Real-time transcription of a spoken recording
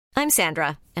I'm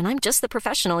Sandra, and I'm just the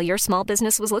professional your small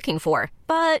business was looking for.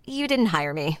 But you didn't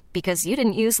hire me because you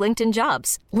didn't use LinkedIn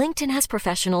Jobs. LinkedIn has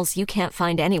professionals you can't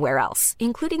find anywhere else,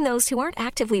 including those who aren't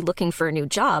actively looking for a new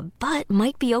job, but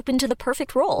might be open to the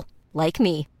perfect role, like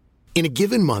me. In a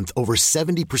given month, over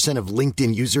 70% of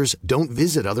LinkedIn users don't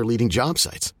visit other leading job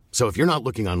sites. So if you're not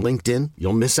looking on LinkedIn,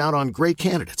 you'll miss out on great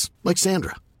candidates like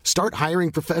Sandra. Start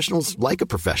hiring professionals like a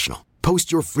professional.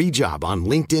 Post your free job on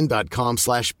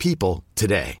linkedin.com/people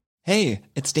today. Hey,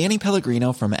 it's Danny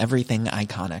Pellegrino from Everything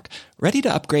Iconic. Ready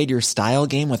to upgrade your style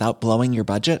game without blowing your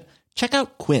budget? Check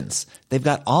out Quince. They've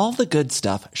got all the good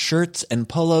stuff, shirts and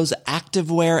polos,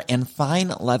 activewear, and fine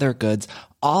leather goods,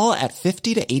 all at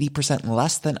 50 to 80%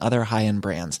 less than other high-end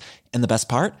brands. And the best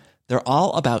part? They're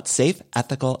all about safe,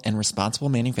 ethical, and responsible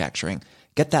manufacturing.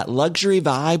 Get that luxury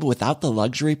vibe without the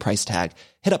luxury price tag.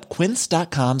 Hit up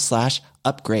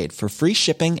quince.com/upgrade for free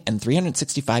shipping and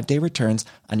 365-day returns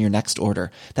on your next order.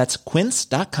 That's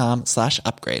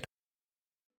quince.com/upgrade.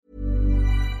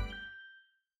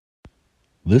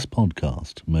 This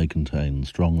podcast may contain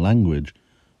strong language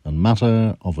and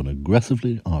matter of an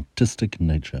aggressively artistic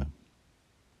nature.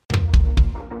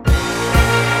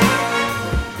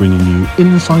 Bringing you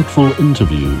insightful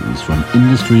interviews from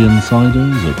industry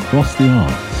insiders across the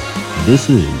arts. This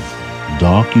is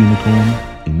Dark Unicorn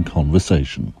in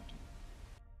Conversation.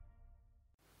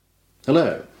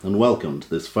 Hello, and welcome to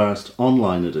this first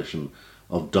online edition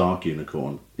of Dark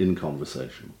Unicorn in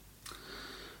Conversation.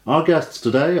 Our guests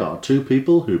today are two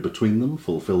people who between them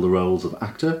fulfill the roles of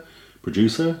actor,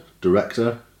 producer,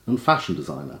 director, and fashion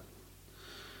designer.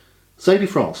 Sadie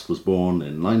Frost was born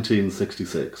in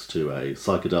 1966 to a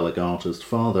psychedelic artist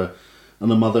father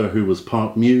and a mother who was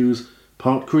part muse,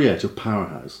 part creative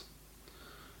powerhouse.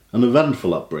 An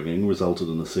eventful upbringing resulted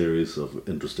in a series of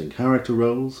interesting character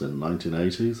roles in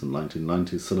 1980s and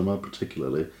 1990s cinema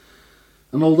particularly,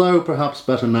 and although perhaps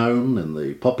better known in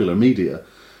the popular media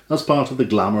as part of the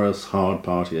glamorous,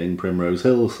 hard-partying Primrose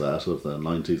Hill set of the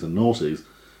 90s and noughties,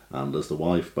 and as the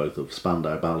wife both of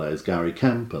Spandau Ballet's Gary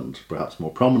Kemp and perhaps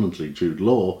more prominently Jude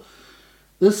Law,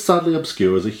 this sadly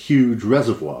obscures a huge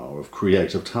reservoir of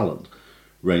creative talent,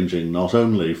 ranging not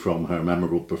only from her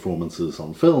memorable performances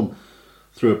on film,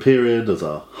 through a period as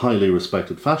a highly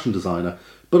respected fashion designer,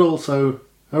 but also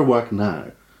her work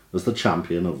now as the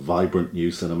champion of vibrant new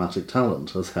cinematic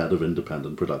talent as head of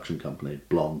independent production company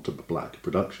Blonde to Black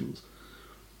Productions.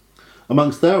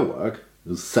 Amongst their work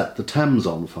is Set the Thames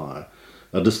on Fire,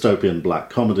 a dystopian black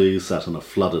comedy set in a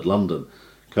flooded London,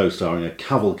 co-starring a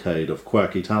cavalcade of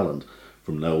quirky talent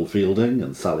from Noel Fielding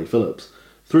and Sally Phillips,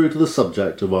 through to the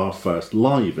subject of our first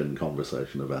live in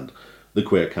conversation event, the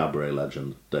queer cabaret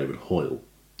legend David Hoyle.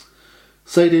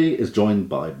 Sadie is joined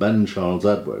by Ben Charles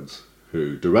Edwards,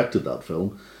 who directed that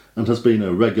film and has been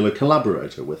a regular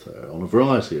collaborator with her on a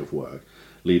variety of work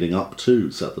leading up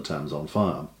to Set the Thames on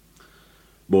Fire.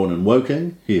 Born in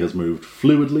Woking, he has moved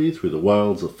fluidly through the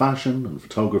worlds of fashion and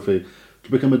photography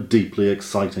to become a deeply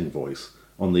exciting voice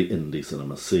on the indie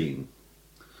cinema scene.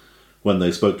 When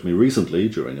they spoke to me recently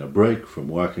during a break from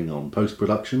working on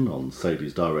post-production on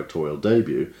Sadie's directorial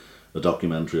debut, a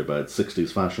documentary about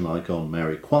 60s fashion icon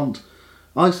Mary Quant,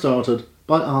 I started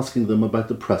by asking them about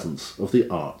the presence of the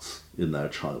arts in their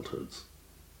childhoods.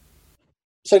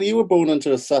 So you were born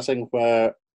into a setting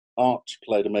where art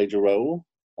played a major role.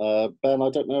 Ben, I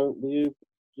don't know, do you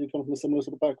come from a similar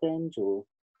sort of background? Or?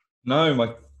 No,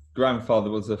 my grandfather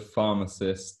was a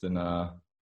pharmacist and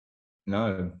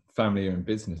family and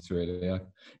business really. In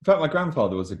fact, my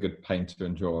grandfather was a good painter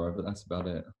and drawer, but that's about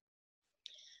it.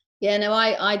 Yeah, no,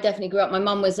 I definitely grew up. My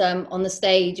mum was on the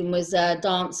stage and was a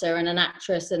dancer and an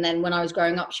actress. And then when I was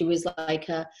growing up, she was like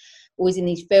always in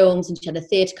these films, and she had a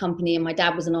theatre company, and my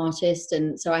dad was an artist.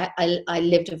 And so I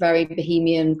lived a very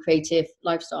bohemian, creative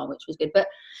lifestyle, which was good. But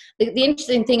the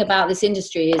interesting thing about this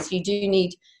industry is you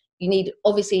need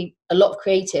obviously a lot of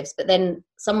creatives, but then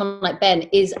someone like Ben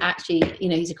is actually,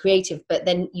 he's a creative, but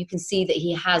then you can see that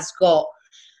he has got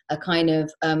a kind of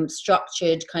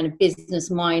structured kind of business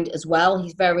mind as well.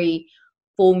 He's very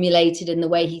formulated in the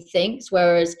way he thinks,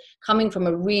 whereas coming from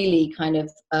a really kind of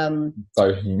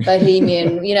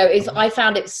bohemian, I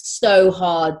found it so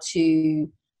hard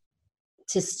to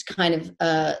kind of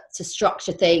to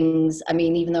structure things. I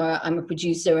mean, even though I'm a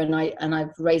producer and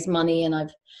I've raised money and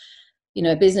I've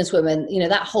a businesswoman,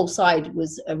 that whole side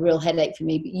was a real headache for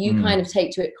me, but you kind of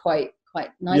take to it quite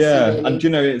nicely. Yeah, really. And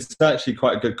it's actually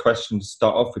quite a good question to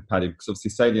start off with, Paddy, because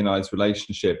obviously Sadie and I's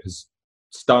relationship has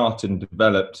started and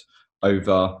developed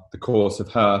over the course of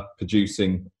her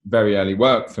producing very early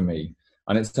work for me.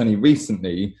 And it's only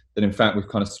recently that, in fact, we've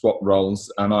kind of swapped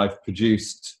roles and I've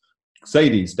produced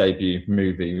Sadie's debut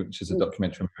movie, which is a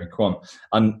documentary on Mary Quant.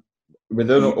 And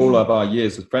within all of our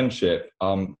years of friendship,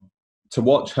 to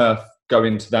watch her go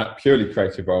into that purely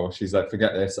creative role, she's like,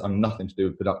 forget this, I'm nothing to do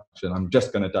with production, I'm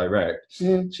just going to direct.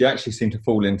 She actually seemed to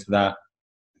fall into that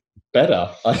better.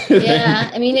 Yeah,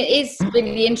 I mean, it is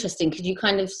really interesting because you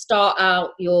kind of start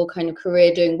out your kind of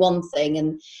career doing one thing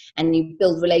and you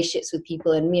build relationships with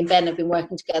people. And me and Ben have been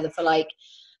working together for like,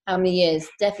 how many years?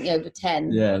 Definitely over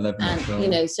 10. Yeah, 11. And, you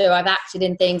know, so I've acted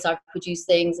in things, I've produced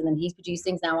things, and then he's produced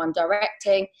things. Now I'm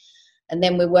directing. And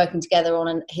then we're working together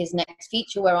on his next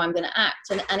feature where I'm going to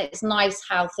act. And it's nice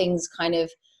how things kind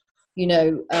of, you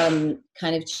know,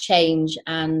 kind of change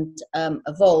and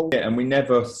evolve. Yeah, and we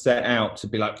never set out to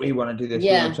be like, we want to do this.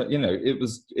 Yeah. You know, it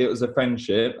was a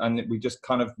friendship, and we just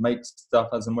kind of make stuff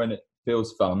as and when it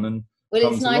feels fun. And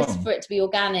well, it's nice for it to be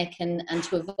organic and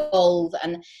to evolve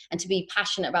and to be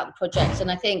passionate about the project.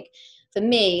 And I think for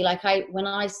me, like when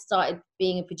I started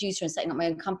being a producer and setting up my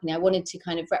own company, I wanted to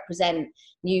kind of represent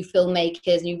new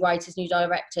filmmakers, new writers, new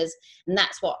directors. And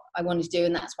that's what I wanted to do.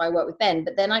 And that's why I work with Ben.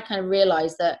 But then I kind of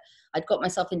realized that I'd got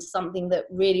myself into something that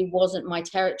really wasn't my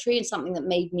territory and something that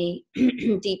made me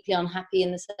deeply unhappy,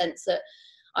 in the sense that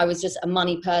I was just a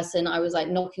money person. I was like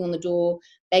knocking on the door,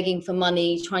 begging for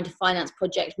money, trying to finance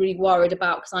projects, really worried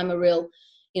about, because I'm a real,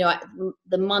 you know,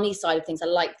 the money side of things, I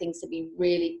like things to be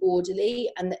really orderly.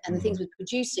 And the things with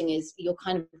producing is you're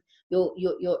kind of,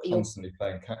 you're constantly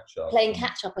playing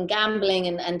catch up and gambling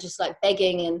and just like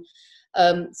begging.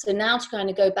 And so now to kind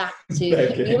of go back to,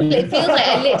 it feels like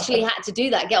I literally had to do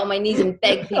that, get on my knees and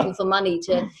beg people for money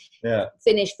to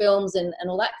finish films and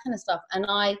all that kind of stuff.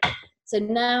 And so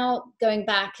now going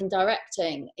back and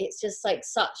directing, it's just like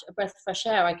such a breath of fresh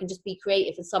air. I can just be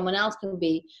creative, and someone else can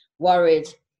be worried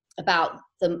about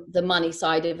the money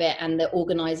side of it and the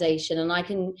organization. And I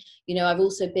can, you know, I've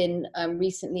also been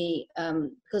recently,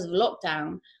 because of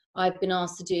lockdown, I've been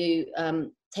asked to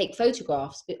do, take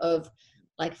photographs of,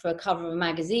 like, for a cover of a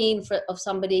magazine of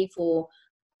somebody, for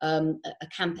a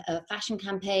fashion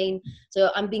campaign. So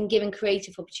I'm being given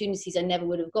creative opportunities I never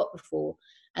would have got before.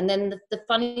 And then the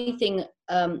funny thing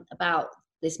about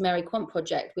this Mary Quant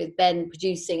project, with Ben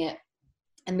producing it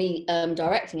and me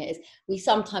directing it, is we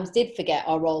sometimes did forget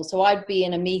our roles. So I'd be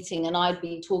in a meeting and I'd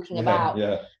be talking about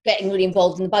getting really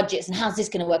involved in the budgets and how's this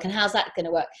going to work and how's that going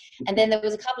to work. And then there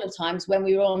was a couple of times when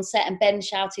we were on set and Ben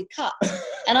shouted cut.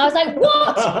 And I was like,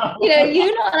 what? You know,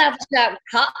 you're not allowed to shout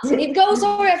cut. And he'd go, oh,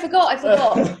 sorry, I forgot.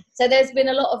 So there's been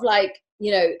a lot of, like,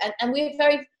 you know, and we're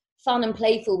very fun and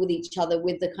playful with each other,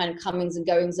 with the kind of comings and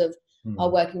goings of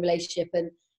our working relationship. And,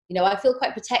 you know, I feel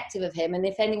quite protective of him. And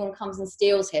if anyone comes and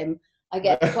steals him, I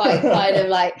get quite kind of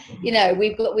like, you know,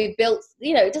 we've built,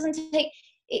 you know, it doesn't take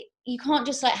it. You can't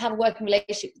just like have a working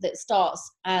relationship that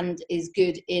starts and is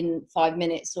good in 5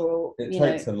 minutes, or it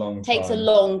takes a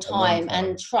long time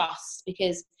and trust,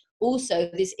 because also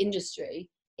this industry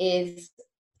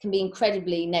can be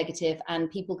incredibly negative, and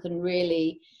people can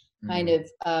really kind of,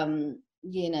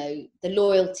 you know, the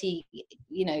loyalty,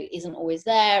 you know, isn't always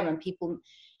there, and people,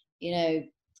 you know,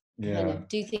 kind of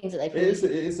do things that they feel. It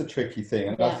is a tricky thing,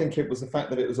 and I think it was the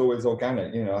fact that it was always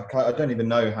organic. You know, I don't even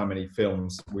know how many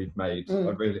films we've made. I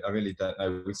really don't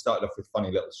know. We started off with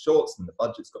funny little shorts, and the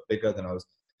budgets got bigger. Then I was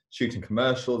shooting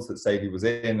commercials that Sadie was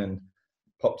in, and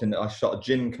popped in. I shot a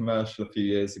gin commercial a few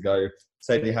years ago.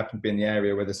 Sadie happened to be in the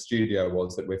area where the studio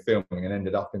was that we're filming, and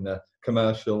ended up in the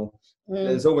commercial.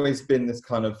 There's always been this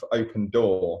kind of open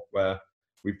door where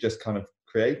we've just kind of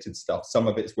created stuff. Some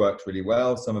of it's worked really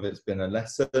well, some of it's been a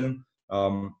lesson,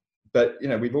 but you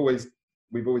know, we've always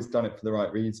done it for the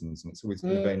right reasons, and it's always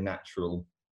been a very natural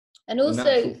and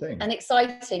also thing. And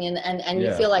exciting, and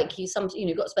you feel like you've got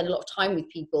to spend a lot of time with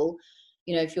people,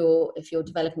 you know, if you're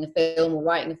developing a film or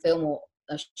writing a film or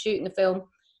shooting a film,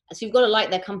 so you've got to like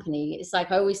their company. It's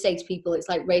like I always say to people, it's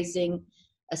like raising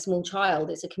a small child.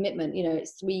 It's a commitment, you know,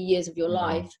 it's 3 years of your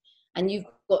life. And you've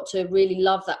got to really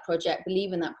love that project,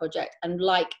 believe in that project, and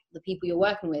like the people you're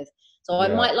working with. So I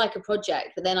might like a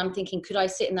project, but then I'm thinking, could I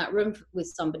sit in that room with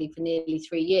somebody for nearly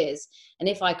 3 years? And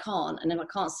if I can't, and if I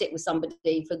can't sit with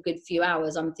somebody for a good few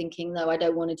hours, I'm thinking, no, I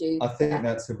don't want to do I think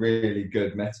that's a really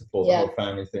good metaphor, the whole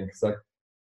family thing. Because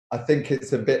I think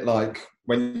it's a bit like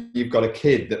when you've got a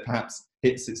kid that perhaps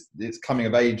hits its coming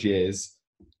of age years,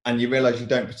 and you realise you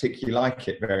don't particularly like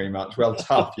it very much. Well,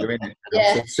 tough, you're in it.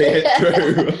 So see it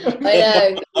through. I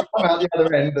know. Come out the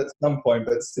other end at some point,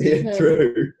 but see it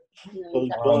through.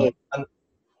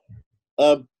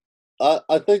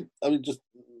 I think, I mean, just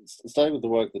starting with the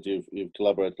work that you've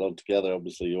collaborated on together,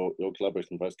 obviously your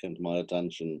collaboration first came to my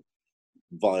attention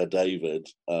via David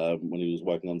when he was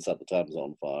working on Set the Tabs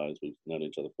on Fire. We've known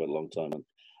each other for a long time.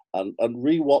 And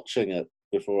rewatching it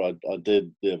before I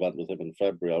did the event with him in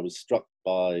February, I was struck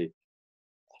by,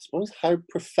 I suppose, how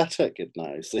prophetic it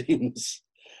now seems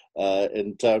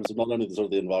in terms of not only the sort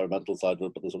of the environmental side of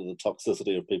it, but the sort of the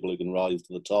toxicity of people who can rise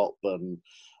to the top, and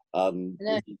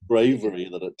the bravery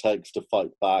that it takes to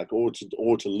fight back or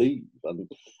to leave. And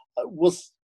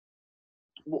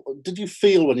did you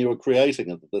feel when you were creating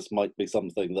it that this might be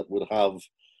something that would have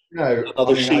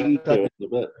another sheen to it in a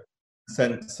bit?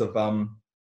 Sense of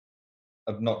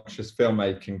obnoxious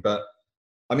filmmaking, but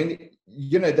I mean,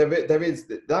 you know, there is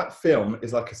that film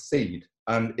is like a seed,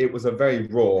 and it was a very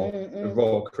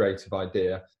raw creative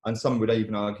idea, and some would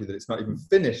even argue that it's not even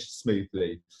finished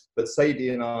smoothly. But Sadie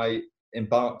and I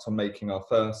embarked on making our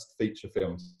first feature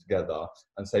film together,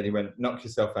 and Sadie went, knock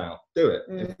yourself out, do it.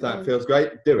 If that feels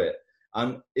great, do it.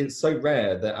 And it's so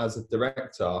rare that as a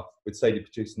director, with Sadie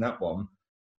producing that one,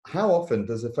 how often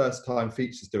does a first time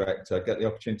features director get the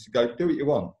opportunity to go, do what you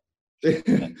want?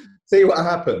 See what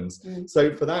happens.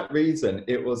 So for that reason,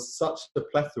 it was such a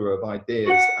plethora of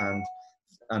ideas and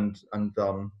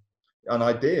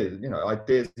ideas, you know,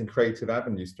 ideas and creative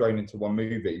avenues thrown into one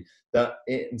movie, that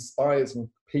it inspires and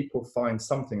people find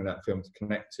something in that film to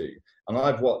connect to. And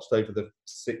I've watched over the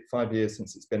 5 years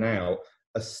since it's been out,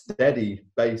 a steady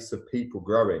base of people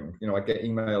growing. You know, I get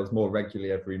emails more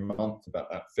regularly every month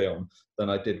about that film than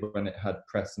I did when it had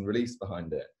press and release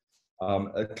behind it.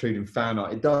 Including fan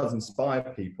art. It does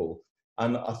inspire people.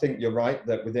 And I think you're right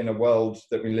that within a world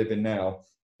that we live in now,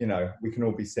 you know, we can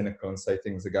all be cynical and say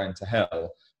things are going to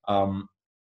hell.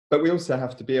 But we also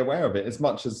have to be aware of it. As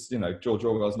much as, you know, George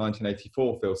Orwell's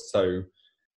 1984 feels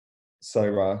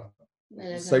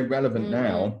so relevant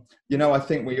now, you know, I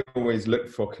think we always look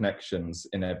for connections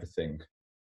in everything.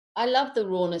 I love the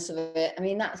rawness of it. I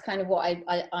mean, that's kind of what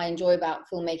I enjoy about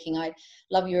filmmaking. I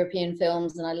love European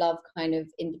films, and I love kind of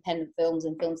independent films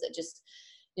and films that just,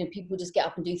 you know, people just get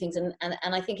up and do things. And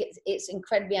I think it's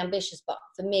incredibly ambitious, but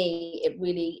for me, it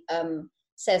really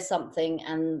says something.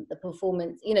 And the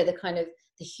performance, you know, the kind of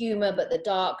the humor, but the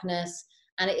darkness.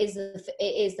 And it is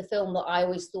the film that I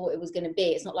always thought it was going to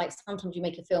be. It's not like sometimes you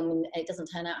make a film and it doesn't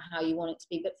turn out how you want it to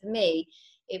be. But for me,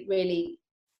 it really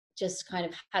just kind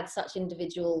of had such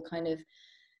individual kind of,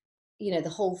 you know, the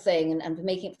whole thing, and for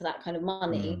making it for that kind of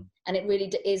money. And it really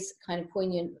is kind of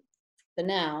poignant for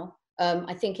now.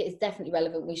 I think it is definitely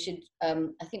relevant. We should,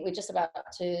 I think we're just about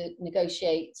to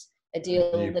negotiate a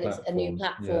deal that it's a new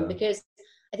platform, because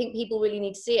I think people really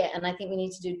need to see it. And I think we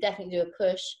need to definitely do a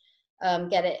push,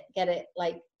 get it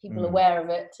like people aware of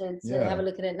it to have a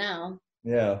look at it now.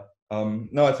 Yeah.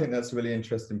 No, I think that's a really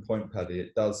interesting point, Paddy.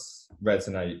 It does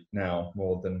resonate now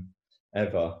more than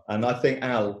ever. And I think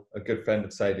Al, a good friend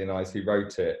of Sadie and I's, who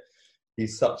wrote it,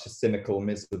 he's such a cynical,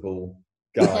 miserable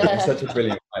guy. He's such a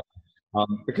brilliant guy.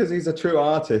 Because he's a true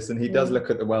artist, and he does look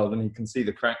at the world and he can see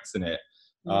the cracks in it.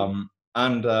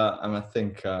 And I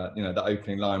think, you know, the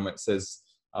opening line where it says,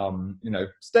 you know,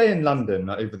 stay in London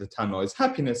over the Tannoys.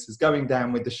 Happiness is going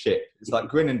down with the ship. It's like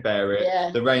grin and bear it.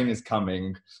 Yeah. The rain is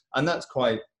coming. And that's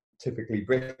quite typically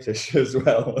British as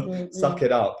well. Suck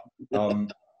it up. Well,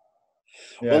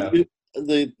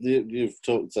 you've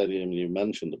talked, Sadie, and you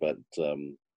mentioned about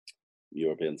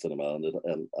European cinema,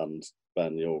 and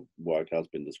Ben, your work has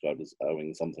been described as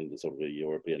owing something to sort of a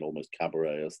European, almost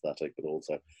cabaret aesthetic, but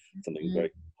also something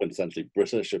very quintessentially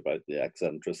British about the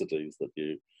eccentricities that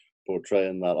you portray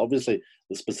in that. Obviously,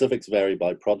 the specifics vary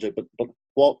by project, but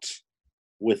what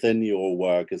within your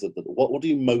work is it that what do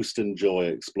you most enjoy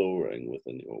exploring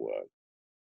within your work?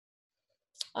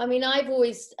 I mean, I've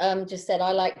always just said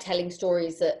I like telling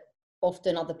stories that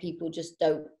often other people just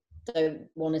don't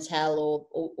want to tell,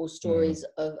 or stories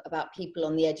about people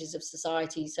on the edges of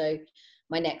society. So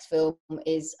my next film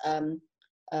is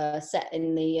set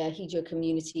in the Hijra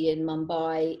community in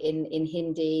Mumbai in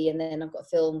Hindi, and then I've got a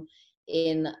film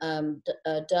in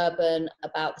Durban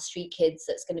about the street kids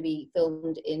that's going to be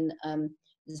filmed in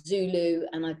Zulu,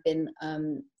 and I've been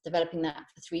developing that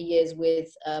for 3 years with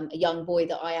a young boy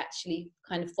that I actually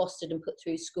kind of fostered and put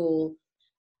through school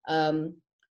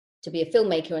to be a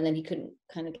filmmaker, and then he couldn't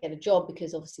kind of get a job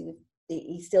because obviously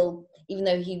he still, even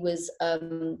though he was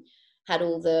had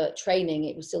all the training,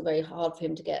 it was still very hard for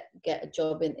him to get a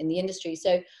job in the industry.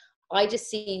 So I just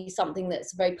see something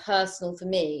that's very personal for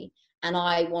me, and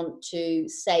I want to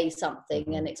say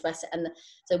something and express it. And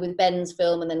so with Ben's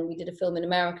film, and then we did a film in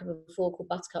America before called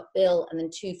Buttercup Bill, and then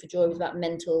Two for Joy was about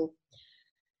mental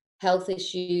health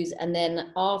issues. And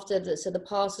then after the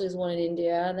Parcel is one in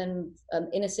India, and then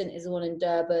Innocent is the one in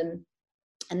Durban.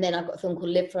 And then I've got a film called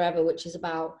Live Forever, which is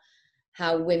about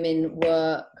how women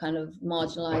were kind of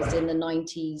marginalized in the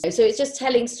 90s. So it's just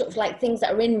telling sort of like things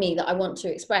that are in me that I want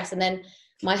to express. And then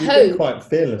my You've hope. been quite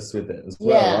fearless with it as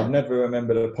well. Yeah. I've never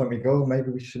remembered a point where you go, oh,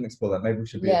 maybe we shouldn't explore that. Maybe we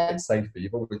should be a bit safer.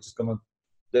 You've always just gone to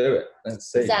do it.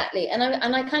 Let's see. Exactly. And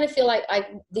I kind of feel like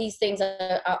these things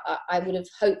I would have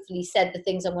hopefully said the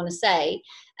things I want to say,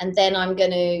 and then I'm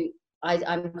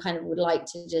kind of would like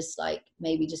to just like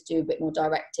maybe just do a bit more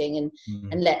directing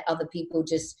and let other people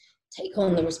just take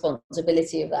on the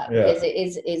responsibility of that, because it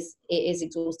is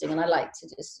exhausting, and I like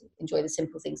to just enjoy the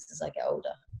simple things as I get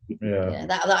older.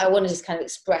 That I want to just kind of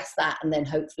express that, and then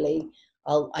hopefully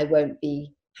I won't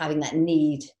be having that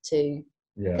need to,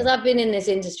 because I've been in this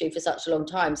industry for such a long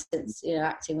time, since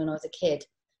acting when I was a kid.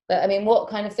 But I mean, what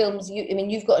kind of films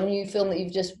you've got a new film that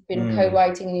you've just been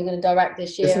co-writing and you're going to direct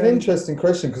this year? It's an interesting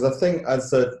question, because I think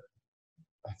as a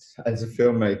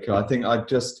filmmaker,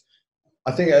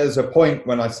 I think there's a point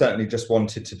when I certainly just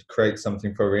wanted to create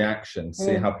something for reaction,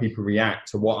 see how people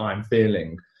react to what I'm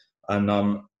feeling,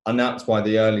 and that's why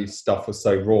the early stuff was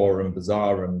so raw and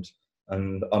bizarre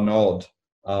and odd,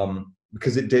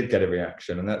 because it did get a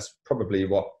reaction, and that's probably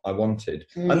what I wanted,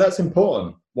 and that's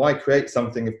important. Why create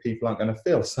something if people aren't going to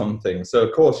feel something? So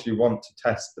of course you want to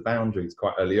test the boundaries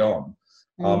quite early on,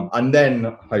 and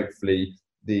then hopefully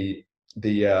the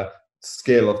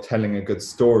skill of telling a good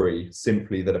story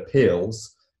simply that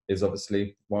appeals is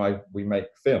obviously why we make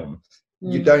film.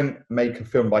 You don't make a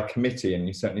film by committee, and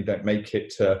you certainly don't make it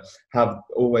to have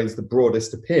always the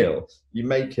broadest appeal. You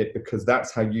make it because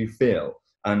that's how you feel,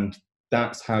 and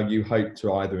that's how you hope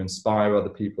to either inspire other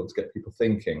people, to get people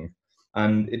thinking.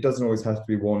 And it doesn't always have to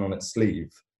be worn on its sleeve.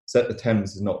 Set the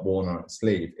Thames is not worn on its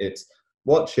sleeve. It's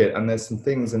watch it, and there's some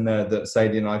things in there that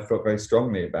Sadie and I felt very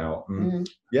strongly about.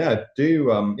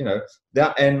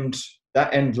 That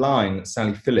end line that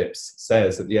Sally Phillips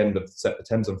says at the end of Set the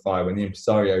Thames on Fire, when the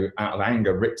impresario, out of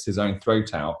anger, rips his own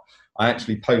throat out. I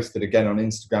actually posted again on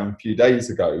Instagram a few days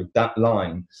ago that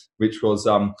line, which was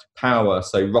power,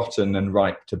 so rotten and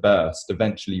ripe to burst,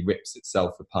 eventually rips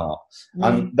itself apart.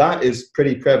 And that is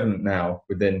pretty prevalent now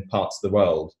within parts of the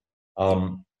world.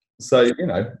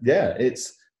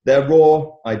 They're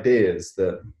raw ideas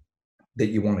that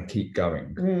you want to keep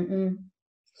going.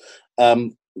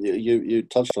 You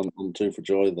touched on Two for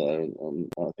Joy there.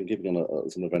 I think even on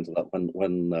some event of that,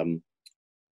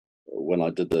 when I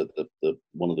did the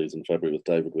one of these in February with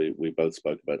David, we both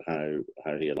spoke about how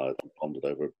he and I bonded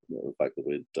over the fact that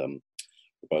we'd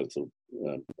both sort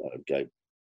of gay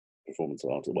performance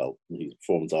artist. Well, he's a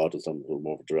performance artist, I'm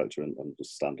more of a director and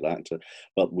just a standard actor.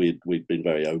 But we'd been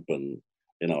very open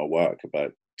in our work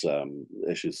about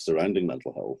issues surrounding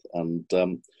mental health. And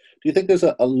do you think there's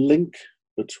a link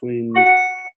between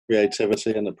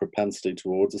creativity and a propensity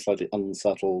towards a slightly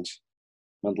unsettled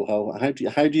mental health?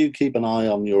 How do you keep an eye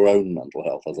on your own mental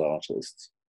health as artists?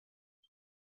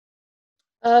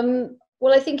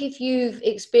 Well, I think if you've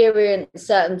experienced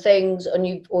certain things and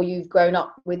you've grown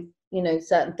up with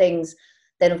certain things,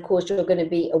 then of course you're going to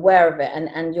be aware of it,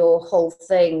 and your whole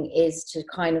thing is to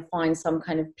kind of find some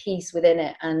kind of peace within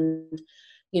it. And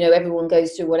everyone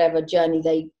goes through whatever journey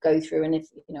they go through, and if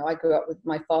I grew up with,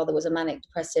 my father was a manic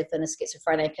depressive and a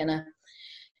schizophrenic, and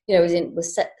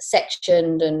was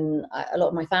sectioned, and a lot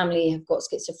of my family have got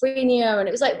schizophrenia, and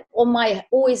it was like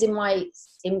always in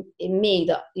me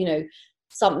that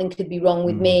something could be wrong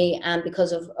with me, and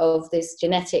because of this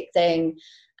genetic thing.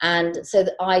 And so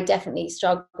that I definitely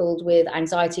struggled with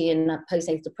anxiety and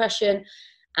postnatal depression.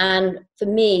 And for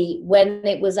me, when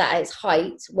it was at its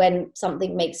height, when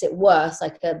something makes it worse,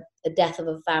 like a death of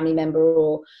a family member,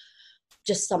 or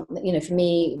just something, for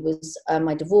me, it was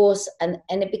my divorce, and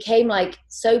it became like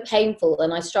so painful,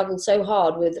 and I struggled so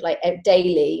hard with like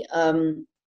daily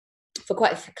for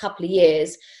quite a couple of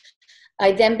years.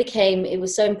 It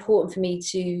was so important for me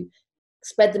to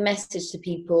spread the message to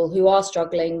people who are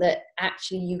struggling that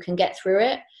actually you can get through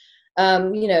it.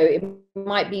 It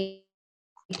might be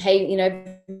pain,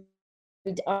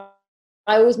 I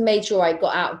always made sure I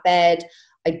got out of bed.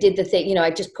 I did the thing,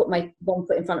 I just put my one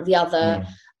foot in front of the other.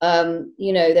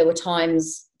 There were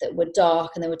times that were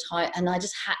dark, and there were times, and I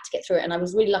just had to get through it. And I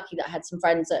was really lucky that I had some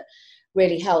friends that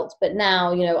really helped. But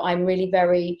now, I'm really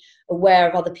very aware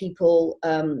of other people.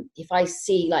 If I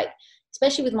see, like,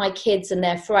 especially with my kids and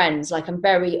their friends, like, I'm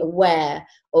very aware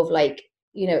of, like,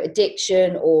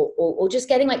 addiction or just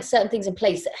getting like certain things in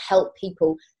place that help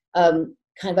people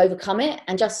kind of overcome it,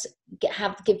 and just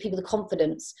give people the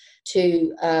confidence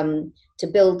to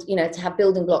build, to have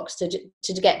building blocks to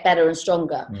get better and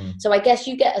stronger. So I guess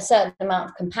you get a certain amount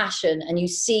of compassion, and you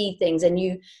see things and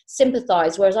you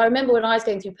sympathize. Whereas I remember when I was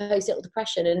going through postnatal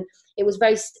depression, and it was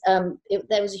very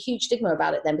there was a huge stigma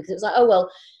about it then, because it was like, oh well,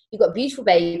 you've got a beautiful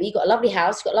baby, you've got a lovely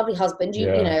house, you've got a lovely husband,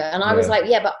 and I was like,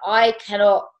 yeah, but I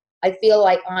cannot I feel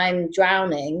like I'm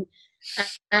drowning.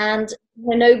 And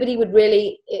nobody would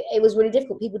really, it was really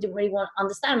difficult. People didn't really want to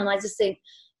understand. And I just think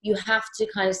you have to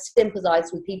kind of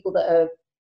sympathize with people that are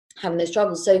having those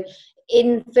struggles. So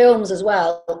in films as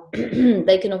well,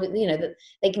 they can, that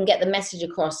they can get the message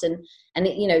across. And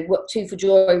what Two for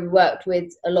Joy, we worked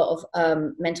with a lot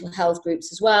of mental health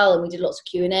groups as well, and we did lots of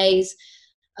Q&As.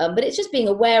 But it's just being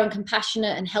aware and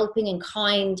compassionate and helping and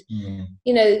kind.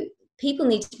 People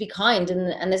need to be kind,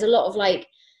 and there's a lot of like,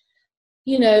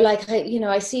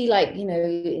 I see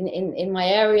in my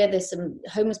area, there's some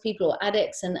homeless people or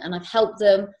addicts, and I've helped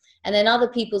them. And then other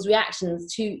people's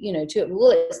reactions to it, well,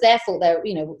 it's their fault. They're,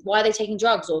 why are they taking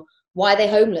drugs, or why are they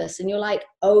homeless? And you're like,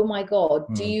 oh my God,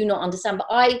 do you not understand? But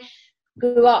I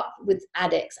grew up with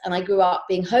addicts, and I grew up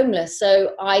being homeless.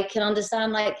 So I can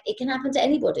understand, like, it can happen to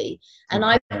anybody. And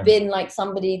I've been like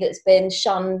somebody that's been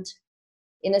shunned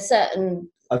in a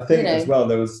certain, I think as well,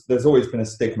 there's always been a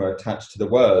stigma attached to the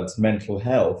words mental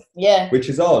health, which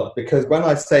is odd, because when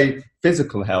I say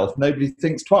physical health, nobody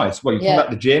thinks twice. Well, you talk about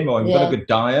the gym, or you've got a good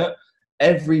diet.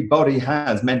 Everybody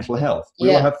has mental health.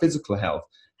 We all have physical health.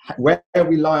 Where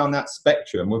we lie on that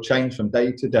spectrum will change from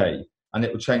day to day, and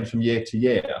it will change from year to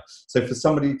year. So for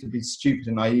somebody to be stupid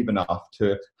and naive enough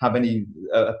to have any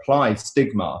apply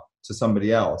stigma to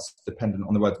somebody else dependent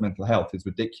on the words mental health is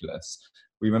ridiculous.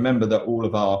 We remember that all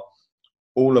of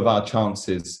our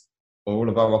chances, all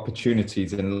of our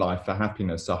opportunities in life for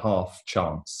happiness are half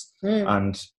chance,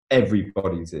 and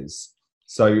everybody's is.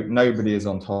 So nobody is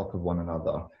on top of one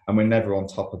another, and we're never on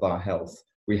top of our health.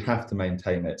 We have to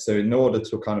maintain it. So in order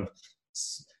to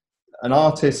an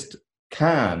artist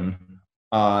can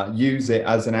use it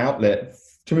as an outlet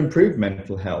to improve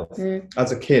mental health.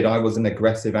 As a kid, I was an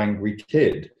aggressive, angry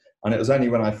kid, and it was only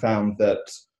when I found that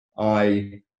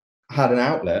I had an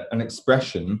outlet, an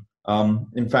expression.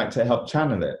 In fact, it helped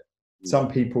channel it. Some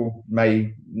people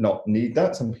may not need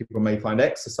that. Some people may find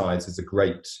exercise is a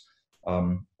great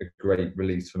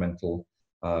release for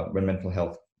when mental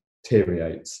health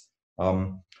deteriorates.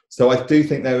 So I do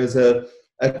think there is a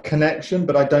connection,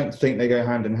 but I don't think they go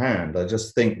hand in hand. I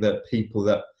just think that people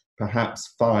that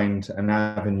perhaps find an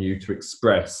avenue to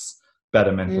express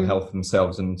better mental health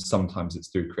themselves, and sometimes it's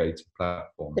through creative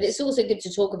platforms. But it's also good to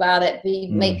talk about it,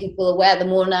 make people aware. The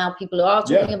more now people are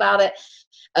talking about it,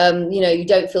 you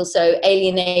don't feel so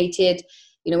alienated.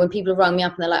 When people have rung me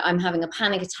up and they're like, I'm having a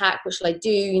panic attack, what should I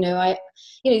do?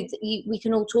 We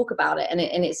can all talk about it, and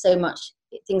it's so much,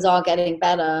 things are getting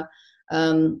better.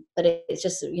 But it's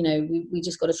just, we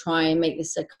just got to try and make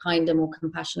this a kinder, more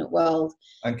compassionate world.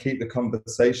 And keep the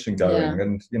conversation going. Yeah.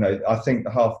 And, I think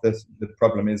half the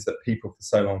problem is that people for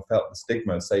so long felt the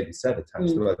stigma, as Sadie said, attached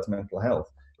to the word mental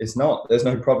health. It's not. There's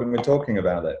no problem with talking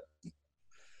about it.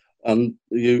 And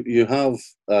you have,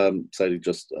 Sadie,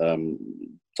 just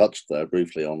touched there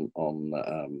briefly on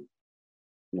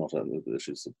not only the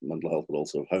issues of mental health, but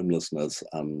also of homelessness.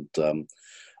 And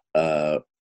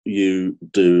you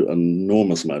do an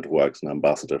enormous amount of work as an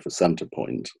ambassador for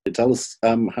Centrepoint. Tell us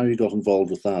how you got involved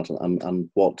with that,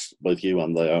 and what both you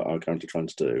and they are currently trying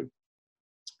to do.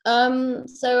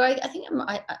 So I think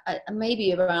I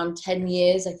maybe around 10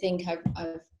 years, I think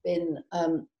I've been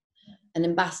an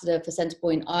ambassador for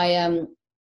Centrepoint. I've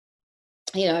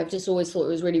just always thought it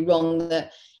was really wrong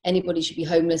that anybody should be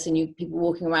homeless, and people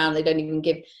walking around, they don't even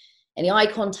give any eye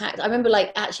contact. I remember,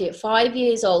 actually at 5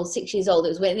 years old, 6 years old, it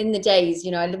was when in the days,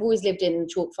 I've always lived in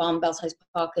Chalk Farm, Belsize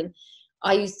Park, and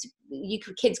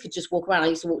kids could just walk around. I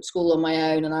used to walk to school on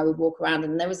my own, and I would walk around,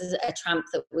 and there was a tramp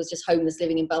that was just homeless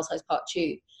living in Belsize Park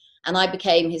Tube, and I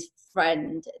became his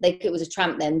friend. It was a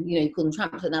tramp then, you call them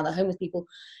tramps, but now they're homeless people.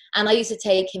 And I used to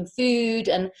take him food,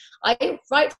 and I,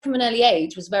 right from an early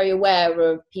age, was very aware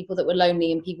of people that were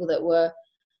lonely and people that were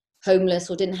homeless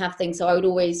or didn't have things. So I would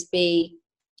always be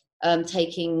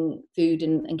taking food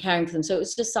and caring for them. So it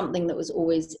was just something that was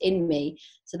always in me.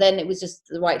 So then it was just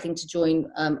the right thing to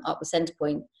join up with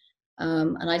Centrepoint.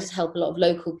 And I just help a lot of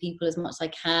local people as much as I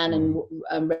can,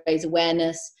 and raise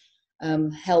awareness,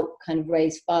 help kind of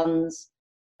raise funds.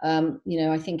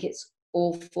 I think it's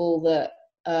awful that,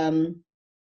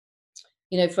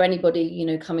 for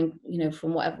anybody, coming,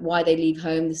 from why they leave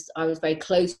home. I was very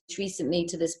close recently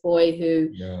to this boy who,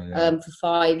 for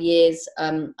 5 years,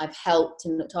 I've helped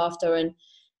and looked after. And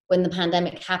when the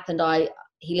pandemic happened,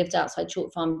 he lived outside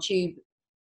Chalk Farm Tube.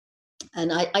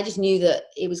 And I just knew that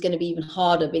it was going to be even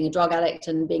harder being a drug addict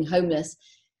and being homeless.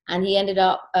 And he ended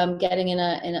up getting in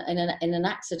an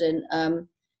accident a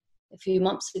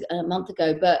month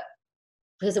ago, but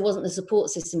because there wasn't the support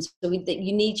system. So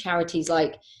you need charities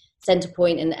like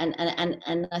Centrepoint, and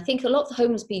I think a lot of the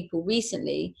homeless people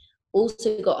recently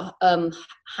also got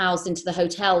housed into the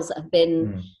hotels that have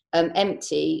been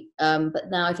empty, but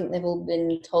now I think they've all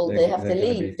been told they have to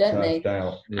leave, don't they?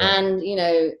 Out, And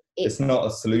it's not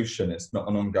a solution, it's not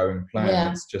an ongoing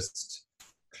plan, it's just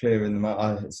clearing them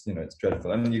out. It's it's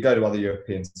dreadful. And you go to other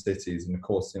European cities, and of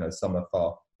course some are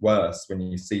far worse. When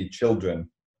you see children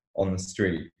on the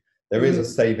street, there is a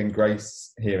saving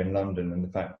grace here in London, and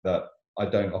the fact that I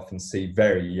don't often see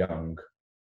very young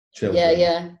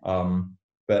children.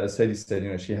 But as Sadie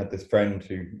said, she had this friend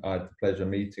who I had the pleasure of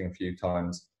meeting a few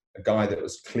times, a guy that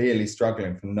was clearly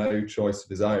struggling for no choice of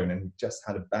his own, and he just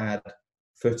had a bad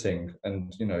footing,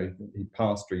 and he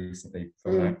passed recently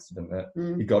from an accident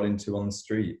that he got into on the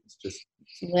street. It's just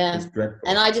it's dreadful.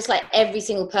 And I just, like, every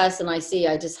single person I see,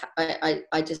 I just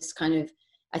kind of,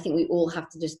 I think we all have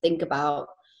to just think about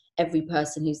every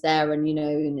person who's there, and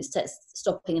and it's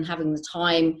stopping and having the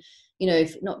time,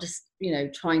 if not just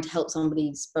trying to help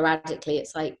somebody sporadically.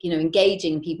 It's like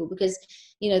engaging people, because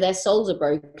their souls are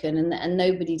broken, and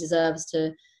nobody deserves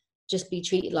to just be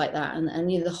treated like that. And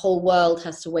the whole world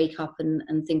has to wake up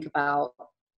and think about,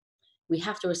 we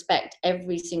have to respect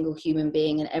every single human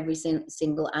being and every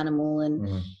single animal,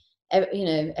 and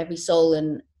every soul,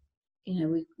 and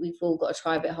we've all got to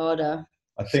try a bit harder.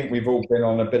 I think we've all been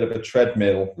on a bit of a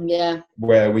treadmill,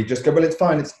 where we just go, well, it's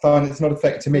fine, it's not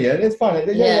affecting me, it's fine,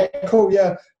 cool,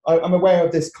 I'm aware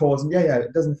of this cause, and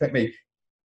it doesn't affect me.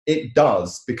 It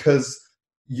does, because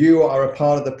you are a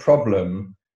part of the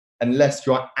problem unless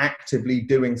you are actively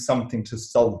doing something to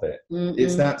solve it.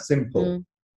 It's that simple.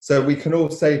 So we can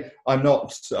all say, I'm not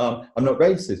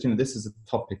racist, this is a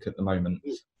topic at the moment.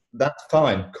 That's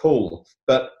fine, cool.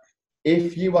 But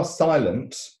if you are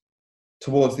silent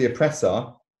towards the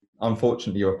oppressor,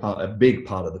 unfortunately, you're a big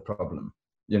part of the problem,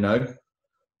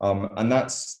 and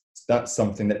that's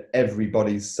something that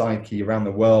everybody's psyche around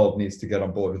the world needs to get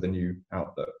on board with, a new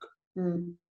outlook.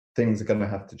 Things are going to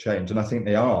have to change, and I think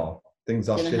they are. Things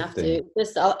are shifting. Have to.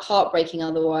 Just heartbreaking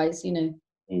otherwise, There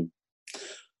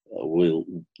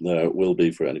will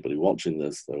be, for anybody watching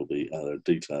this, there will be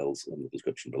details in the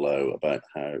description below about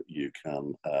how you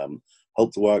can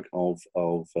help the work of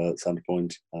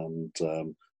Centrepoint, and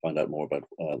find out more about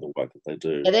the work that they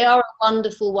do. Yeah, they are a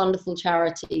wonderful, wonderful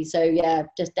charity. So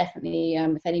just definitely,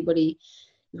 if anybody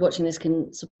who's watching this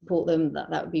can support them, that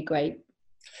would be great.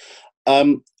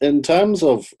 In terms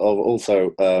of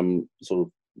also sort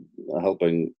of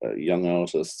helping young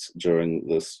artists during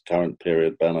this current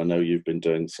period, Ben, I know you've been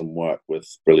doing some work with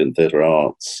Brilliant Theatre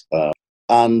Arts,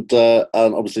 and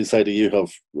obviously, Sadie, you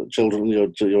have children.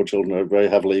 Your children are very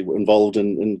heavily involved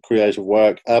in creative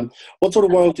work. What sort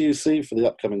of world do you see for the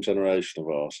upcoming generation of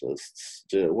artists?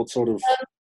 What sort of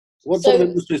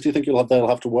industries do you think they'll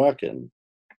have to work in?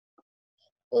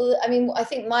 Well, I mean, I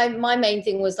think my main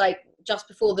thing was, like, just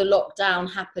before the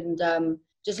lockdown happened,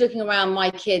 just looking around my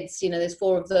kids, there's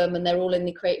 4 of them, and they're all in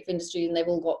the creative industry, and they've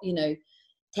all got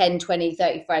 10, 20,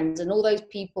 30 friends, and all those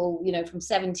people from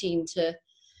 17 to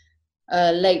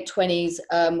late 20s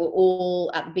were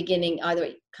all at the beginning, either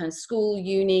at kind of school,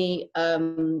 uni,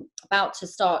 about to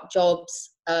start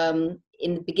jobs, in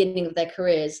the beginning of their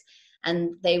careers,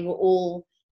 and they were all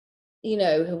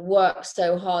have worked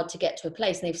so hard to get to a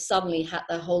place, and they've suddenly had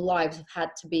their whole lives have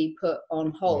had to be put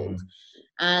on hold.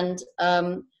 And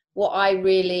what I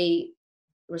really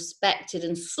respected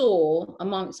and saw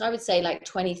amongst, I would say, like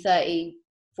 20, 30,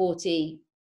 40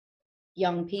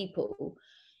 young people,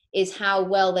 is how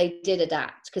well they did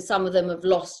adapt, because some of them have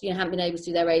lost, haven't been able to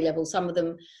do their A-level. Some of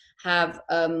them have,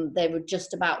 they were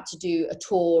just about to do a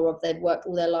tour, of they'd worked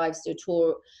all their lives to do a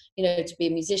tour, to be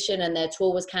a musician, and their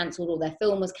tour was cancelled, or their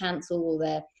film was cancelled, or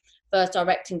their first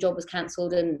directing job was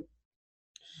cancelled. And,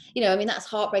 I mean, that's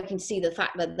heartbreaking to see the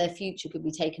fact that their future could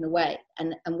be taken away.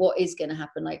 And what is going to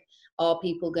happen? Like, are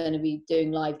people going to be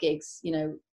doing live gigs,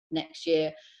 next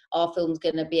year? Are films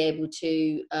going to be able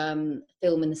to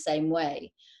film in the same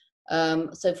way?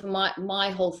 So for my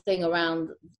whole thing around,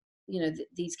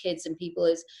 these kids and people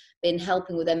has been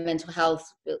helping with their mental health,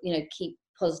 keep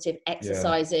positive,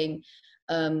 exercising,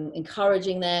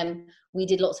 encouraging them. We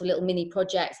did lots of little mini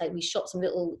projects, like we shot some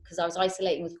little, because I was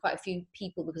isolating with quite a few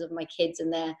people because of my kids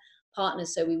and their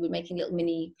partners, so we were making little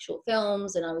mini short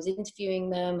films, and I was interviewing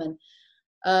them,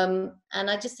 and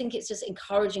I just think it's just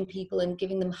encouraging people and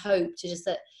giving them hope to just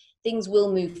that things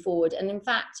will move forward. And in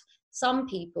fact, some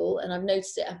people, and I've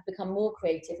noticed it, have become more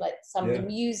creative, like some of the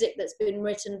music that's been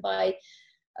written by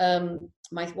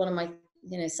one of my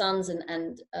sons,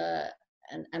 and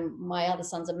my other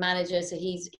son's a manager, so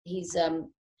he's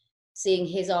seeing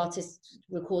his artists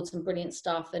record some brilliant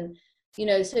stuff, and so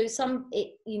it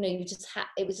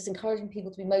was just encouraging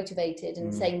people to be motivated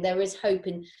and saying there is hope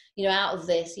and, out of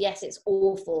this. Yes, it's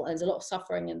awful and there's a lot of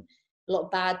suffering and a lot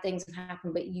of bad things have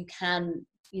happened, but you can,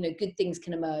 good things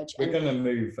can emerge. We're going to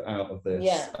move out of this.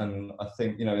 Yeah. And I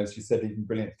think, as you said, even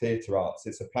Brilliant Theatre Arts,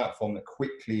 it's a platform that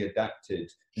quickly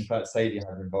adapted. In fact, Sadie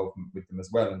had involvement with them as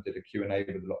well and did a Q&A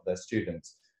with a lot of their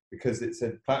students, because it's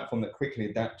a platform that quickly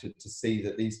adapted to see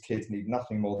that these kids need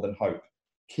nothing more than hope.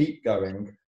 Keep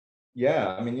going.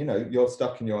 Yeah, I mean, you're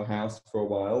stuck in your house for a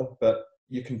while, but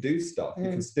you can do stuff. You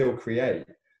can still create.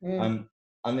 And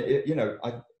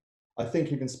I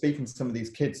think even speaking to some of these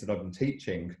kids that I've been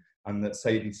teaching and that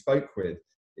Sadie spoke with,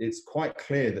 it's quite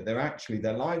clear that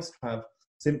their lives have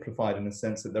simplified in the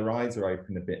sense that their eyes are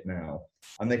open a bit now,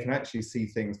 and they can actually see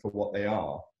things for what they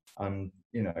are. And,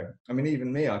 I mean,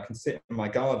 even me, I can sit in my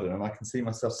garden and I can see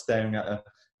myself staring at a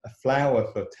flower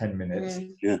for 10 minutes.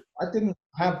 Yeah. I didn't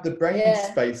have the brain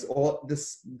space, or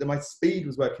my speed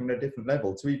was working at a different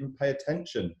level to even pay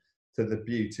attention to the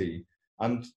beauty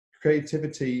and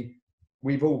creativity.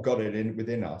 We've all got it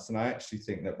within us. And I actually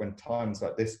think that when times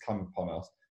like this come upon us,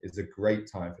 is a great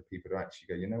time for people to actually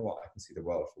go, you know what, I can see the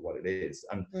world for what it is,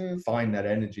 and find that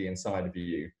energy inside of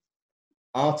you.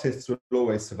 Artists will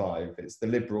always survive. It's the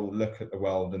liberal look at the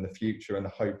world and the future and the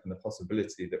hope and the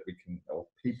possibility that people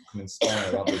can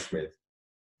inspire others with.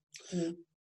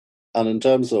 And in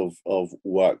terms of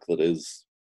work that is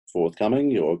forthcoming,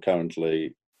 you're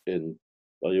currently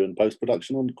are you in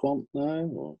post-production on Quant now?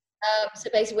 Or? So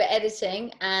basically we're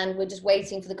editing and we're just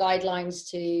waiting for the guidelines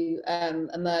to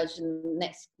emerge, and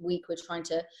next week we're trying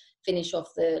to finish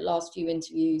off the last few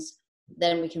interviews.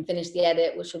 Then we can finish the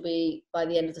edit, which will be by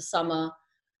the end of the summer.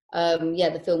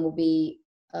 The film will be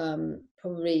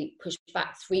probably pushed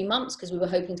back 3 months because we were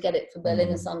hoping to get it for Berlin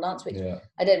and Sundance, which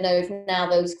I don't know if now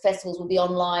those festivals will be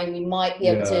online. We might be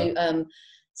able to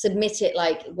submit it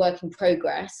like work in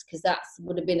progress, because that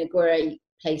would have been a great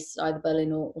place, either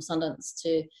Berlin or Sundance,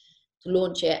 to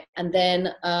launch it. And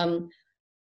then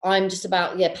I'm just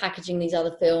about packaging these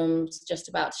other films, just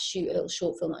about to shoot a little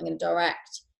short film that I'm going to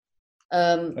direct.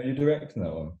 Are you directing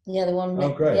that one? Yeah, the one.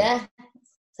 Oh, great. Yeah,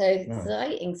 so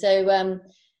exciting. So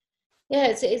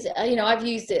it's I've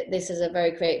used this as a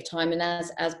very creative time, and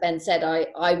as Ben said,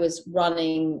 I was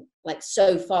running like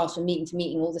so fast from meeting to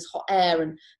meeting, all this hot air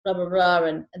and blah blah blah,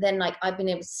 and then like I've been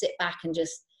able to sit back and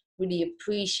just really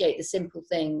appreciate the simple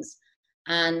things.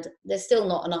 And there's still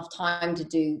not enough time to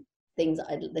do things.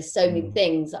 There's so many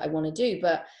things that I want to do,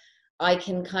 but I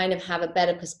can kind of have a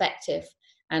better perspective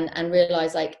and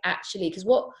realize, like, actually, because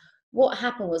what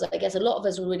happened was, I guess a lot of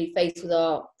us were really faced with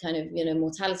our kind of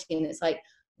mortality, and it's like,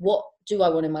 what do I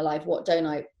want in my life? What don't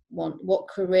I want? What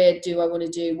career do I want to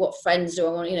do? What friends do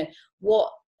I want?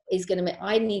 What is going to make?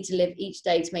 I need to live each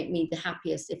day to make me the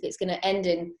happiest. If it's going to end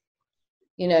in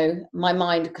my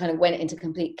mind kind of went into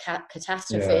complete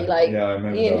catastrophe. I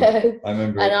remember.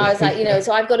 And I was like,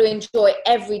 so I've got to enjoy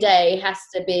every day. Has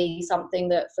to be something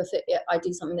that I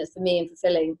do something that's for me and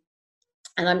fulfilling.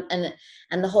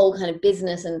 And the whole kind of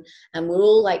business and we're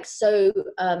all like so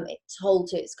told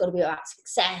it's got to be about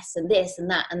success and this and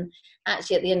that. And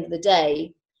actually, at the end of the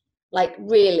day, like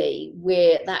really,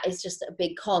 that is just a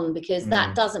big con, because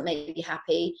that doesn't make you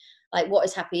happy. Like what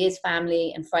is happy is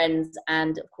family and friends,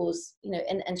 and of course,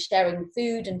 and sharing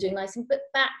food and doing nice things, but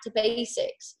back to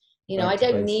basics. I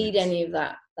don't need any of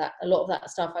that, a lot of that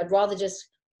stuff. I'd rather just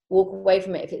walk away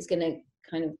from it if it's going to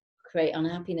kind of create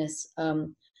unhappiness.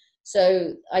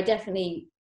 So I definitely,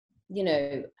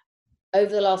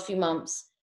 over the last few months,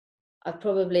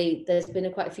 there's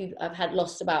been quite a few, I've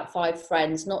lost about 5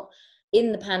 friends, not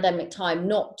in the pandemic time,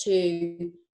 not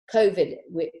to COVID,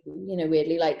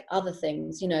 weirdly, like other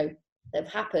things, that have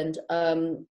happened.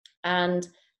 But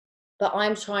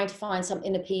I'm trying to find some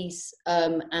inner peace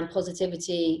and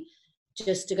positivity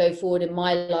just to go forward in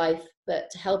my life, but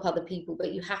to help other people.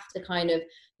 But you have to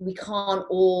we can't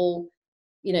all,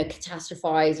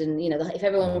 catastrophize. And, if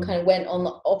everyone kind of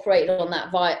operated on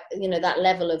that, that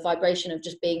level of vibration of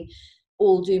just being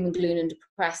all doom and gloom and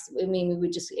depressed, I mean,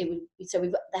 there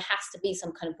has to be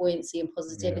some kind of buoyancy and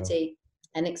positivity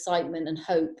and excitement and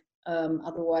hope.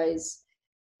 Otherwise,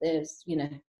 there's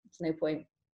no point.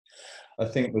 I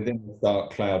think within the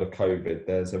dark cloud of COVID,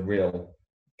 there's a real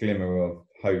glimmer of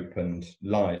hope and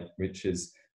light, which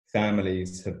is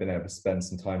families have been able to spend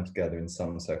some time together in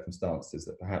some circumstances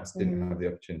that perhaps didn't have the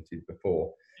opportunities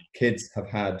before. Kids have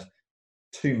had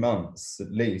 2 months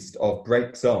at least of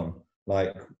breaks on,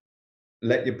 like,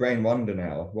 let your brain wander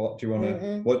now. What do you want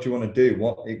to do?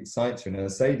 What excites you? And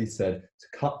as Sadie said, to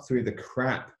cut through the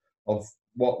crap of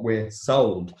what we're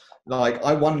sold. Like,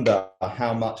 I wonder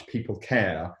how much people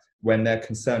care when they're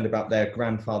concerned about their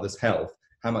grandfather's health,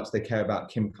 how much they care about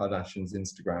Kim Kardashian's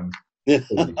Instagram. I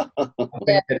think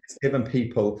that it's given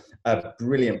people a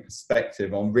brilliant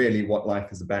perspective on really what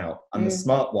life is about, and the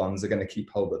smart ones are going to keep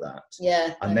hold of that,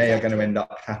 and they are going to end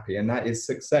up happy, and that is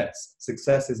success.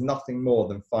 Success is nothing more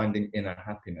than finding inner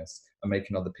happiness and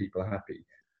making other people happy.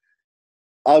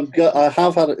 I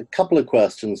have had a couple of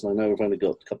questions, and I know we've only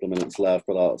got a couple of minutes left,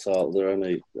 but there are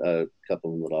only a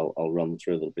couple of them that I'll run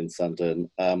through that have been sent in.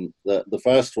 The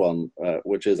first one,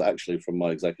 which is actually from my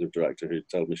executive director, who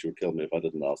told me she would kill me if I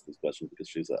didn't ask this question because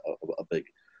she's a big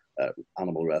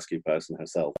animal rescue person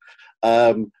herself.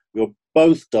 You're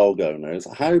both dog owners.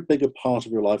 How big a part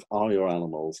of your life are your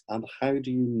animals, and how do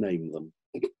you name them?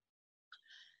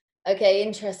 Okay,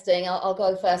 interesting. I'll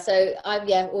go first. So I've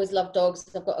always loved dogs.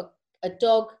 I've got a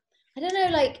dog. I don't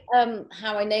know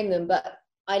how I name them, but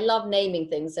I love naming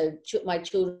things. So my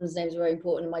children's names are very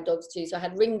important, and my dogs too. So I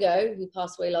had Ringo, who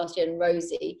passed away last year, and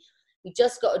Rosie. We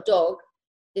just got a dog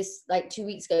 2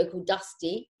 weeks ago called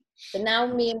Dusty. So now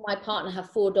me and my partner have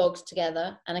 4 dogs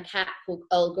together and a cat called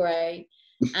Earl Grey.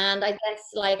 And I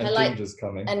guess Ginger's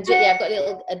coming. And I've got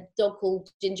a dog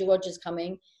called Ginger Rogers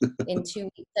coming in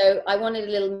 2 weeks. So I wanted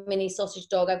a little mini sausage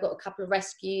dog. I've got a couple of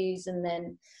rescues, and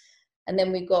then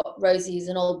we've got Rosie's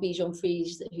an old Bichon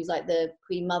Frise, who's like the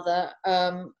queen mother.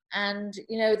 And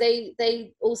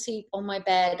they all sleep on my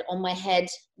bed, on my head,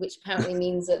 which apparently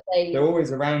means that they're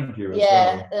always around you as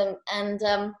well.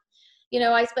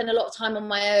 I spend a lot of time on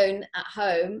my own at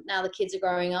home. Now the kids are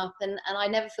growing up, and I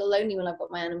never feel lonely when I've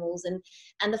got my animals. And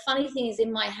the funny thing is,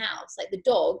 in my house, like the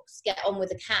dogs get on with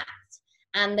the cat,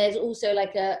 and there's also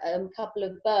like a couple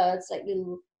of birds, like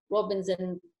little robins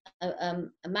and a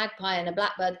magpie and a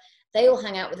blackbird. They all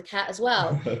hang out with the cat as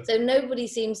well. So nobody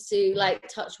seems to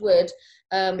touch wood,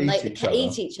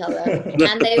 eat each other.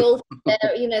 And they're the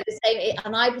same.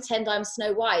 And I pretend I'm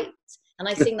Snow White, and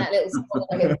I sing that little song.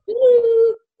 And I go,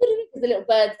 the little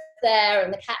bird's there,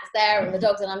 and the cat's there, and the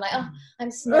dogs, and I'm like, oh,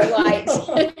 I'm Snow White.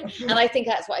 And I think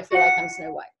that's what I feel like, I'm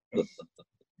Snow White.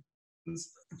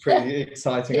 It's pretty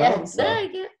exciting answer.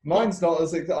 Mine's not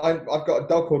as exciting. I've got a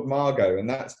dog called Margot, and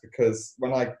that's because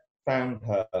when I found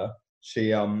her, she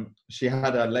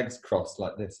had her legs crossed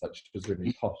like this, like she was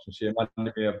really posh, and she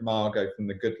reminded me of Margot from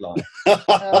The Good Life.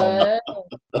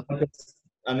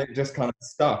 And it just kind of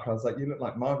stuck. I was like, you look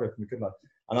like Margot from The Good Life.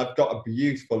 And I've got a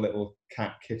beautiful little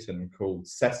cat kitten called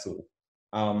Cecil.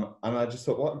 And I just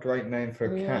thought, what a great name for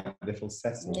a cat, little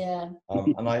Cecil. Yeah.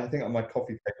 And I think on my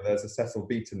coffee table there's a Cecil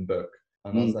Beaton book,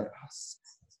 and I was like, oh, that's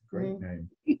a great name.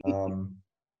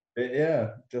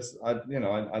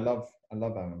 I love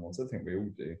animals. I think we all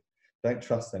do. Don't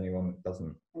trust anyone that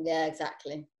doesn't. Yeah,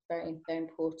 exactly. Very, very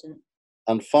important.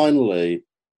 And finally,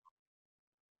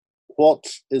 what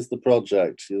is the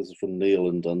project? This is from Neil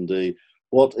in Dundee.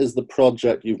 What is the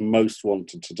project you've most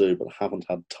wanted to do but haven't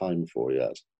had time for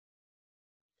yet?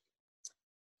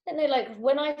 I don't know,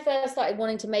 when I first started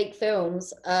wanting to make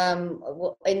films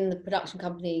in the production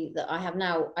company that I have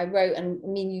now, I wrote, and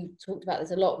me and you talked about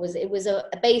this a lot, it was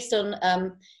based on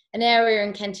an area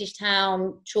in Kentish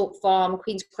Town, Chalk Farm,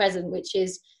 Queen's Crescent,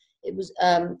 there's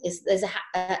an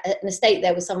estate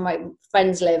there where some of my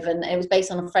friends live, and it was based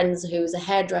on a friend who was a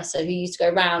hairdresser who used to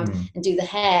go around and do the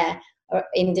hair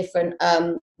in different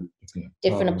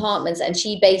apartments, and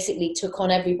she basically took on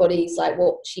everybody's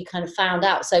what she kind of found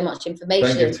out, so much information.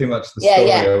 Don't give too much the story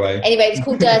away. Anyway, it's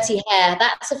called Dirty Hair.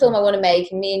 That's a film I want to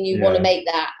make, and me and you want to make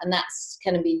that, and that's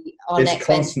going to be our next. It's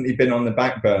constantly been on the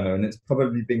back burner, and it's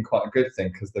probably been quite a good thing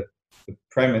because the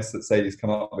premise that Sadie's come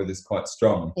up with is quite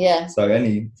strong. Yeah. So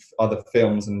any other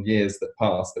films and years that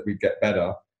pass that we'd get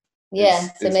better. Yeah,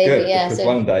 so maybe good, because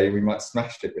one day we might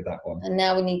smash it with that one. And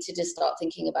now we need to just start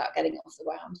thinking about getting it off the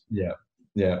ground.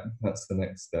 Yeah, that's the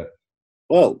next step.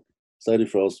 Well, Sadie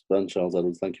Frost, Ben Charles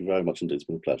Edwards, thank you very much indeed. It's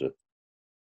been a pleasure.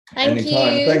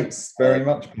 Anytime. You. Thanks very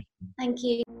much. Thank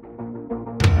you.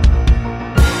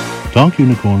 Dark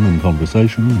Unicorn in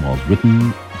Conversation was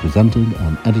written, presented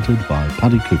and edited by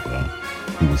Paddy Cooper,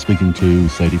 who was speaking to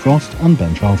Sadie Frost and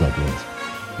Ben Charles Edwards.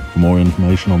 For more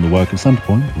information on the work of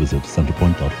Centrepoint, visit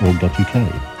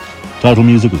centrepoint.org.uk. Title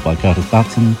music was by Curtis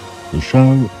Batson. The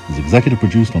show is executive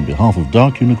produced on behalf of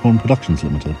Dark Unicorn Productions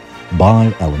Limited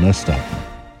by Eleanor Stoughton.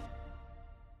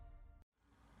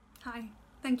 Hi,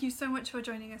 thank you so much for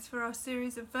joining us for our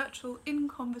series of virtual In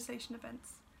Conversation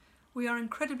events. We are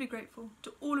incredibly grateful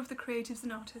to all of the creatives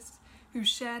and artists who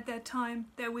shared their time,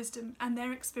 their wisdom and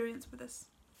their experience with us.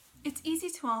 It's easy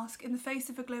to ask in the face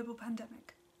of a global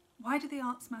pandemic, why do the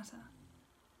arts matter?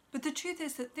 But the truth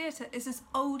is that theatre is as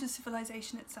old as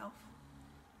civilization itself.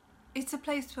 It's a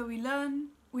place where we learn,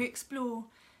 we explore,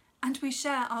 and we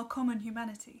share our common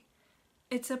humanity,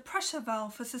 It's a pressure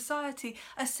valve for society,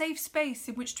 a safe space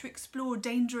in which to explore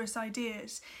dangerous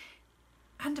ideas.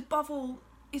 And above all,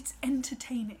 it's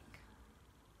entertaining.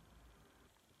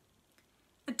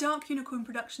 At Dark Unicorn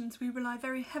Productions, we rely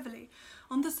very heavily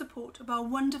on the support of our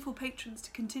wonderful patrons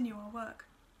to continue our work.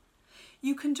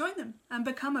 You can join them and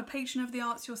become a patron of the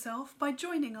arts yourself by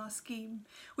joining our scheme,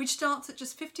 which starts at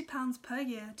just £50 per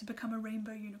year to become a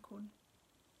rainbow unicorn.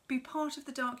 Be part of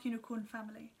the Dark Unicorn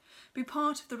family. Be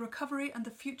part of the recovery and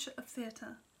the future of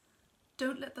theatre.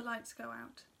 Don't let the lights go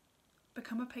out.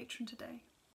 Become a patron today.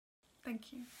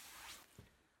 Thank you.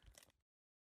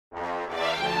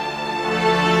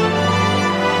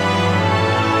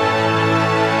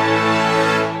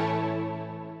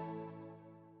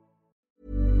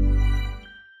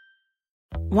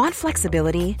 Want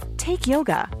flexibility? Take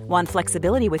yoga. Want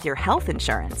flexibility with your health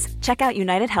insurance? Check out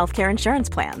United Healthcare Insurance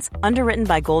Plans. Underwritten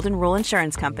by Golden Rule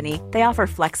Insurance Company, they offer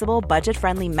flexible,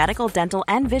 budget-friendly medical, dental,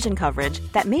 and vision coverage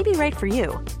that may be right for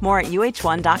you. More at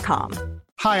UH1.com.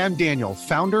 Hi, I'm Daniel,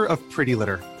 founder of Pretty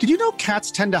Litter. Did you know cats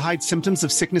tend to hide symptoms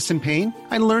of sickness and pain?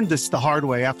 I learned this the hard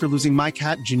way after losing my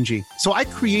cat, Gingy. So I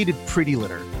created Pretty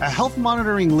Litter, a health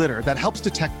monitoring litter that helps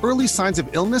detect early signs of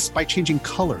illness by changing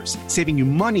colors, saving you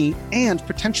money and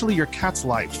potentially your cat's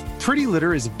life. Pretty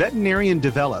Litter is veterinarian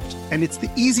developed, and it's the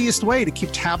easiest way to keep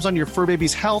tabs on your fur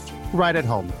baby's health right at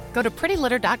home. Go to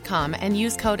prettylitter.com and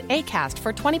use code ACAST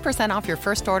for 20% off your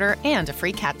first order and a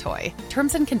free cat toy.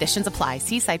 Terms and conditions apply.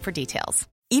 See site for details.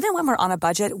 Even when we're on a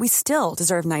budget, we still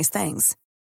deserve nice things.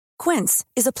 Quince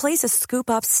is a place to scoop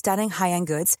up stunning high-end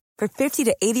goods for 50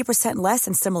 to 80% less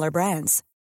than similar brands.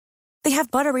 They have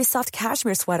buttery soft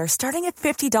cashmere sweaters starting at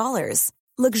 $50,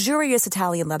 luxurious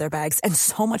Italian leather bags, and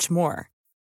so much more.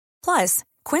 Plus,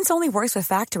 Quince only works with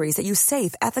factories that use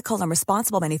safe, ethical, and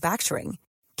responsible manufacturing.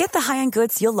 Get the high-end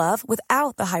goods you'll love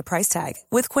without the high price tag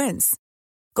with Quince.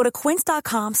 Go to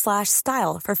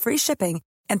quince.com/style for free shipping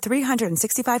and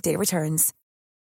 365-day returns.